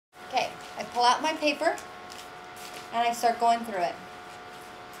I pull out my paper and I start going through it.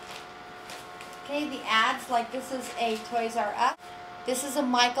 Okay, the ads, like this is a Toys R Us. This is a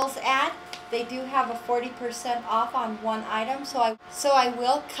Michaels ad. They do have a 40% off on one item, so I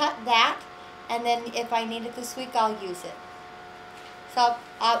will cut that, and then if I need it this week, I'll use it. So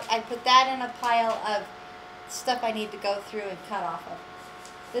I put that in a pile of stuff I need to go through and cut off of.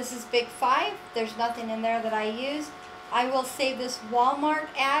 This is Big 5. There's nothing in there that I use. I will save this Walmart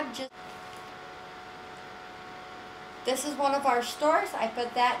ad. This is one of our stores. I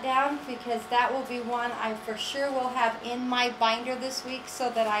put that down because that will be one I for sure will have in my binder this week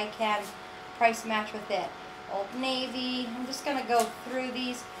so that I can price match with it. Old Navy. I'm just going to go through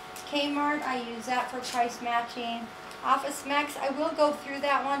these. Kmart, I use that for price matching. Office Max, I will go through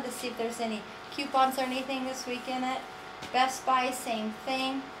that one to see if there's any coupons or anything this week in it. Best Buy, same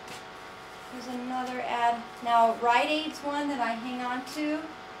thing. There's another ad. Now, Rite Aid's one that I hang on to.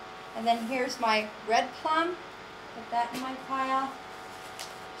 And then here's my Red Plum. Put that in my pile.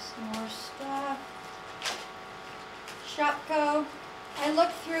 Some more stuff. Shopko. I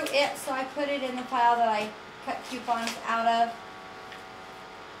looked through it, so I put it in the pile that I cut coupons out of.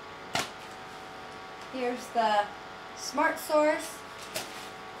 Here's the Smart Source.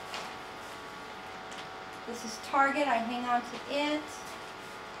 This is Target. I hang on to it.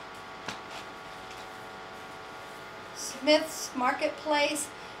 Smith's Marketplace.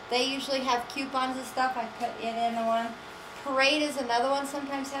 They usually have coupons and stuff. I put it in the one. Parade is another one.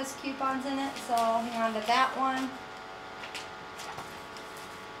 Sometimes has coupons in it, so I'll hang on to that one.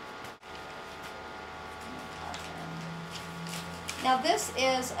 Now this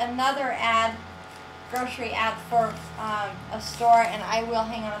is another ad, grocery ad for a store, and I will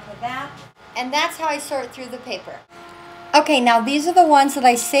hang on to that. And that's how I sort through the paper. Okay, now these are the ones that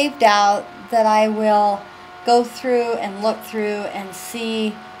I saved out that I will go through and look through and see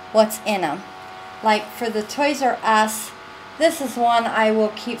what's in them. Like for the Toys R Us, this is one I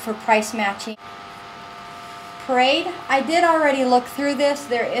will keep for price matching. Parade, I did already look through this.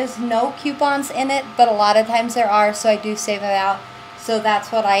 There is no coupons in it, but a lot of times there are, so I do save it out. So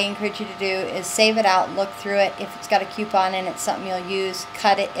that's what I encourage you to do, is save it out, look through it. If it's got a coupon and it's something you'll use,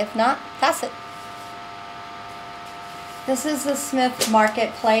 cut it. If not, pass it. This is the Smith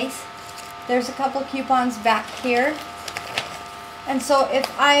Marketplace. There's a couple coupons back here. And so if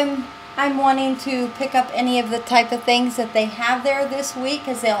I'm wanting to pick up any of the type of things that they have there this week,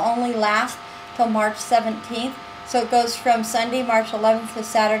 because they'll only last till March 17th. So it goes from Sunday, March 11th to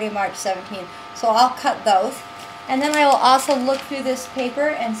Saturday, March 17th. So I'll cut those. And then I will also look through this paper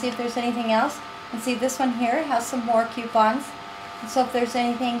and see if there's anything else. And see, this one here has some more coupons. And so if there's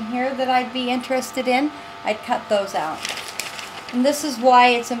anything here that I'd be interested in, I'd cut those out. And this is why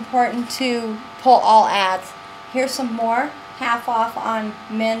it's important to pull all ads. Here's some more, half off on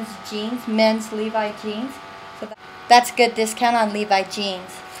men's jeans, men's Levi jeans. So that's good discount on Levi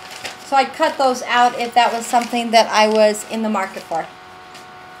jeans. So I'd cut those out if that was something that I was in the market for.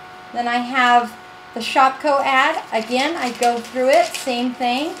 Then I have the Shopko ad. Again, I go through it, same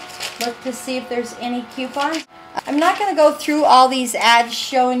thing. Look to see if there's any coupons. I'm not going to go through all these ads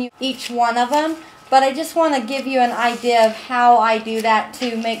showing you each one of them, but I just want to give you an idea of how I do that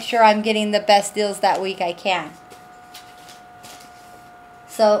to make sure I'm getting the best deals that week I can.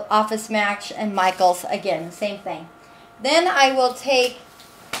 So Office Max and Michaels, again, same thing. Then I will take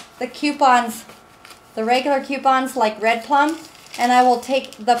the coupons, the regular coupons like Red Plum, and I will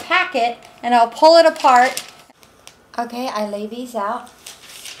take the packet and I'll pull it apart. Okay, I lay these out.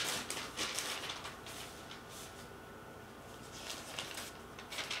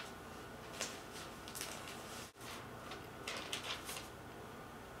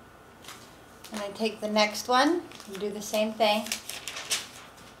 And I take the next one and do the same thing.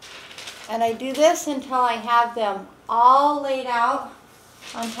 And I do this until I have them all laid out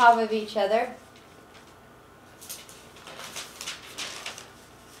on top of each other.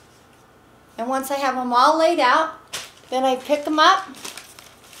 And once I have them all laid out, then I pick them up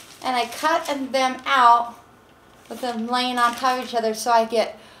and I cut them out with them laying on top of each other so I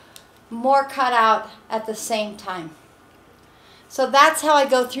get more cut out at the same time. So that's how I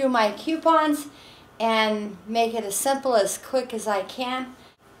go through my coupons and make it as simple, as quick as I can.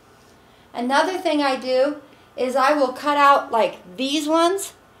 Another thing I do is I will cut out like these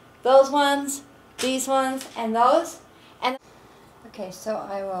ones, those ones, these ones, and those. And okay, so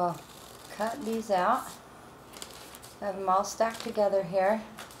I will cut these out. I have them all stacked together here.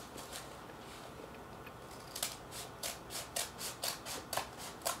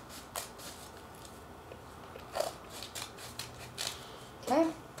 Okay,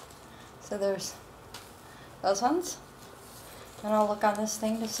 so there's those ones. And I'll look on this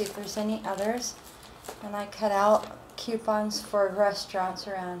thing to see if there's any others. And I cut out coupons for restaurants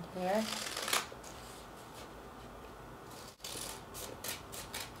around here.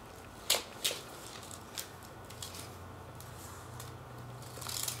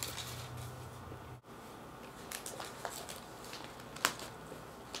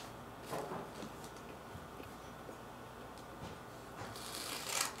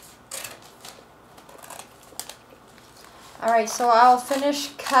 Alright, so I'll finish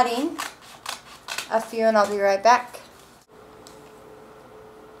cutting a few and I'll be right back.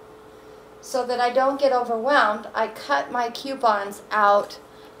 So that I don't get overwhelmed, I cut my coupons out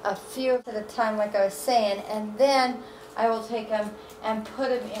a few at a time like I was saying, and then I will take them and put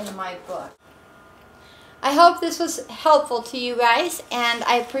them in my book. I hope this was helpful to you guys, and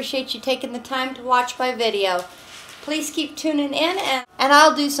I appreciate you taking the time to watch my video. Please keep tuning in, and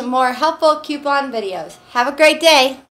I'll do some more helpful coupon videos. Have a great day.